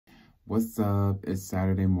What's up? It's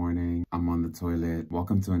Saturday morning. I'm on the toilet.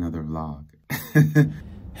 Welcome to another vlog.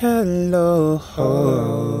 Hello.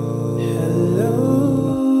 Hello.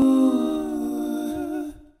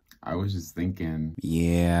 I was just thinking.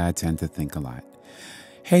 Yeah, I tend to think a lot.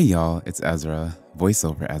 Hey y'all, it's Ezra,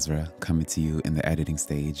 voiceover Ezra, coming to you in the editing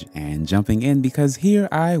stage and jumping in because here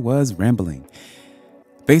I was rambling.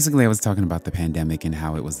 Basically, I was talking about the pandemic and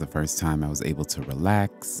how it was the first time I was able to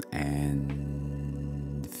relax, and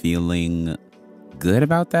feeling good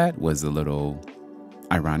about that was a little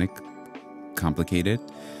ironic, complicated,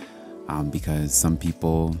 because some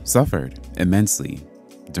people suffered immensely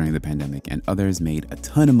during the pandemic and others made a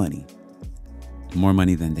ton of money, more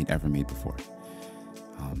money than they'd ever made before.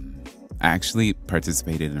 I actually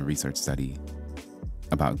participated in a research study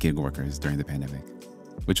about gig workers during the pandemic,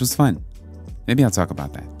 which was fun. Maybe I'll talk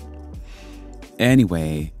about that.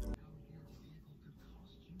 Anyway,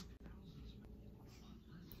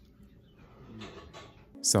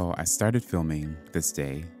 so I started filming this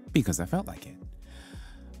day because I felt like it.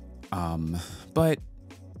 But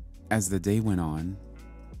as the day went on,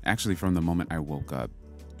 actually from the moment I woke up,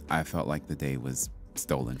 I felt like the day was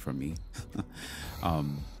stolen from me.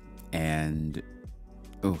 And,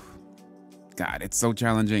 oh, God, it's so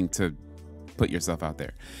challenging to put yourself out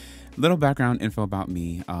there. Little background info about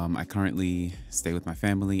me. I currently stay with my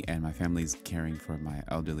family, and my family's caring for my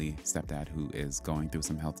elderly stepdad who is going through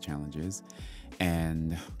some health challenges.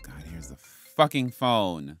 And, God, here's the fucking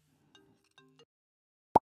phone.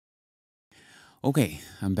 Okay,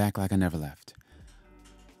 I'm back like I never left.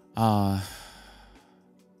 So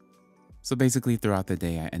basically throughout the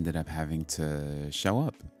day, I ended up having to show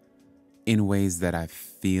up in ways that I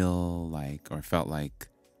feel like, or felt like,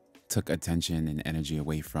 took attention and energy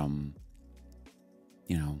away from,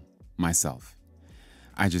 myself.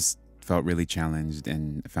 I just felt really challenged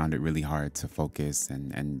and found it really hard to focus.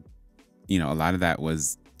 And a lot of that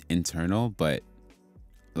was internal, but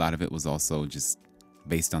a lot of it was also just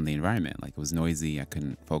based on the environment. Like, it was noisy. I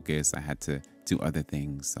couldn't focus. I had to do other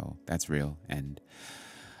things. So that's real. And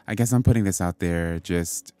I guess I'm putting this out there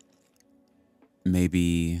just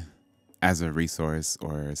maybe as a resource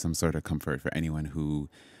or some sort of comfort for anyone who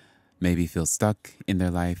maybe feel stuck in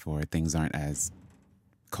their life, or things aren't as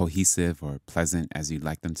cohesive or pleasant as you'd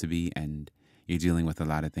like them to be, and you're dealing with a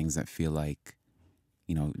lot of things that feel like,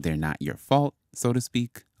 they're not your fault, so to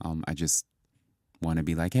speak. I just want to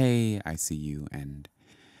be like, hey, I see you, and,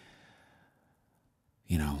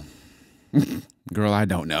 girl, I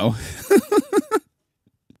don't know.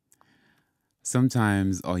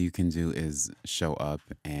 Sometimes all you can do is show up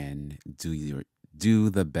and do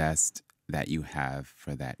the best that you have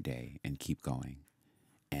for that day and keep going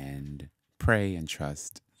and pray and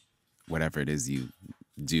trust whatever it is you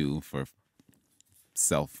do for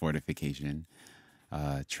self-fortification.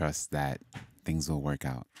 Trust that things will work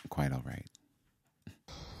out quite all right.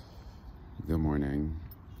 Good morning.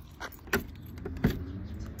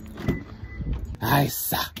 Hi,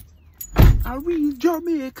 sir. Are we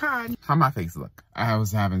Jamaican? How my face look? I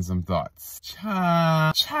was having some thoughts.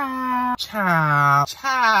 Child.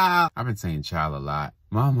 I've been saying child a lot.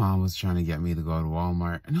 My mom was trying to get me to go to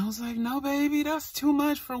Walmart, and I was like, no, baby, that's too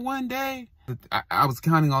much for one day. I was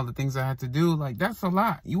counting all the things I had to do. Like, that's a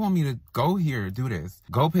lot. You want me to go here, do this,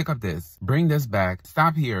 go pick up this, bring this back,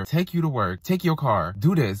 stop here, take you to work, take your car,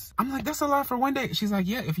 do this. I'm like, that's a lot for one day. She's like,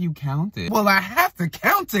 yeah, if you count it. Well, I have to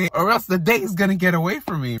count it or else the day is gonna get away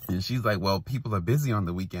from me. And she's like, well, people are busy on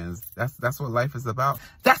the weekends. That's what life is about.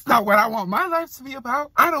 That's not what I want my life to be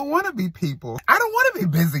about. I don't want to be people. I don't want to be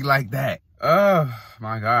busy like that. Oh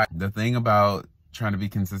my God. The thing about trying to be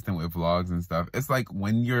consistent with vlogs and stuff, it's like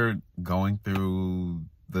when you're going through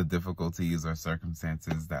the difficulties or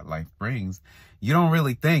circumstances that life brings, you don't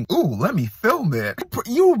really think, ooh, let me film it.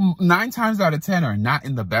 You 9 times out of 10 are not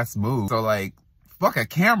in the best mood. So like, fuck a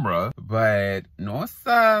camera. But no,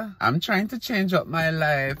 sir, I'm trying to change up my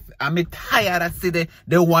life. I'm tired of seeing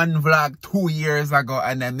the one vlog 2 years ago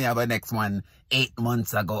and then me have a next one 8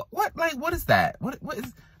 months ago. What is that? What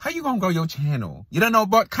is, how you gonna grow your channel? You don't know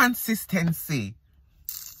about consistency.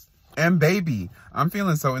 And baby, I'm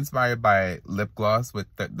feeling so inspired by lip gloss with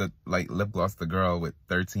the lip gloss, the girl with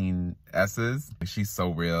 13 S's. She's so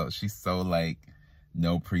real. She's so like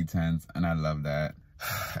no pretense, and I love that.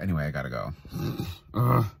 Anyway, I gotta go.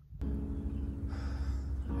 Hi,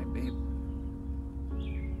 babe.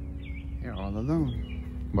 You're all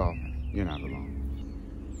alone. Well, you're not alone.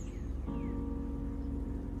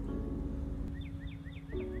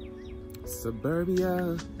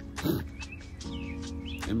 Suburbia.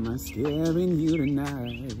 Am I scaring you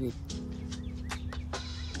tonight?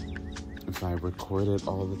 If I recorded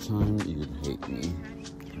all the time, you'd hate me.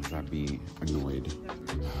 sometimes I'd be annoyed.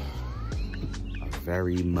 A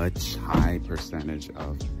very much high percentage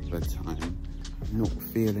of the time. Not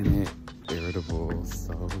feeling it, irritable,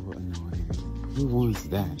 so annoying. Who wants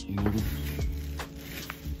that, you know?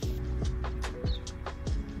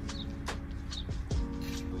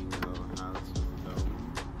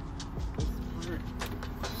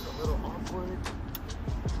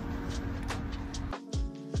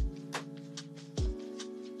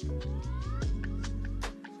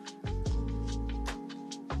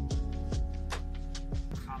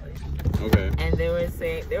 Okay. And they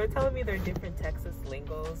were telling me there are different Texas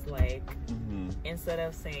lingos, like instead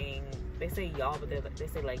of saying, they say y'all, but they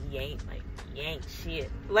say like yank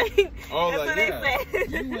shit. Like, oh, that's like, what yeah. they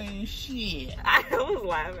said. You ain't shit. I was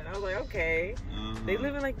laughing. I was like, okay. They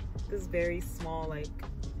live in like this very small, like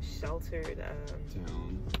sheltered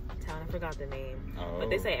town. I forgot the name. Oh.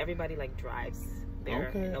 But they say everybody like drives there.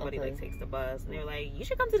 Okay, nobody like takes the bus. And they're like, you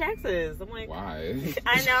should come to Texas. I'm like, why?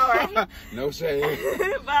 I know, right? No shade.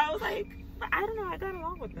 But I was like, I don't know, I got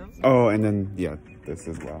along with them. So. Oh, and then yeah, this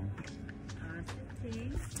as well.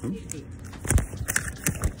 Here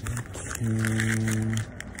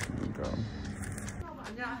we go.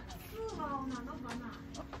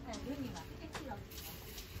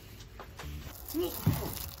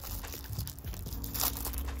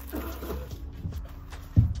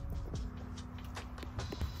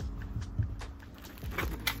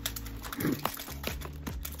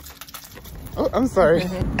 Oh, I'm sorry.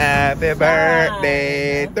 Happy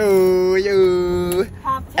birthday to you.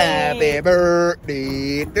 Happy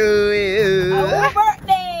birthday to you. Happy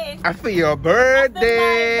birthday. I feel your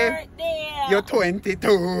birthday. Birthday. You're 22.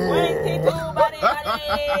 22, buddy.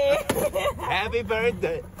 Happy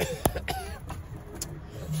birthday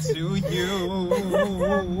to you.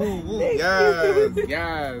 Yes,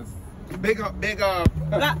 yes. Big up, big up.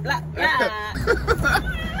 Blah, blah, blah.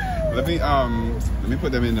 Let me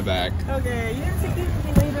put them in the back. Okay, you gonna take these with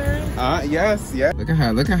me later? Yes, yeah. Look at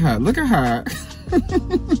her, look at her, look at her.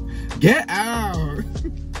 Get out. I'm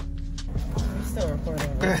still recording.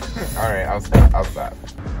 All right, I'll stop.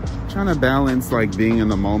 Trying to balance like being in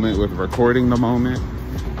the moment with recording the moment.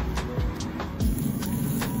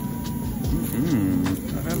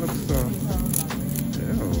 That looks so,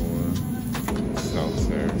 ew.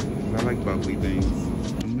 Seltzer. I like bubbly things.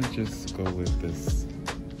 I'm gonna just go with this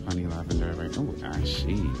honey lavender right. Oh,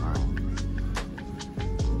 ashy. Wow.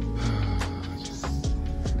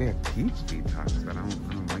 They have peach detox, but I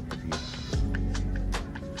don't like the peach.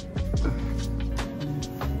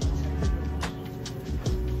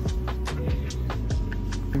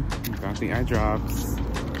 Got the eye drops.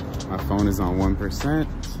 My phone is on 1%,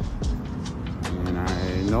 and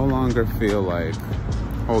I no longer feel like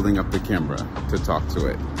holding up the camera to talk to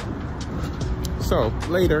it. So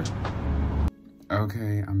later.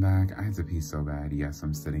 Okay, I'm back. I had to pee so bad. Yes,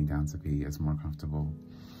 I'm sitting down to pee. It's more comfortable.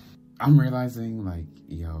 I'm realizing, like,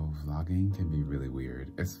 yo, vlogging can be really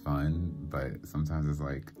weird. It's fun, but sometimes it's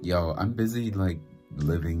like, yo, I'm busy, like,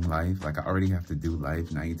 living life. Like, I already have to do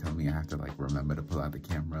life. Now you tell me I have to, like, remember to pull out the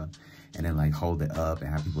camera and then, like, hold it up and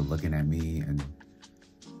have people looking at me. And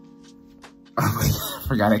I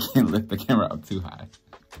forgot I can't lift the camera up too high.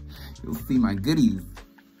 You'll see my goodies.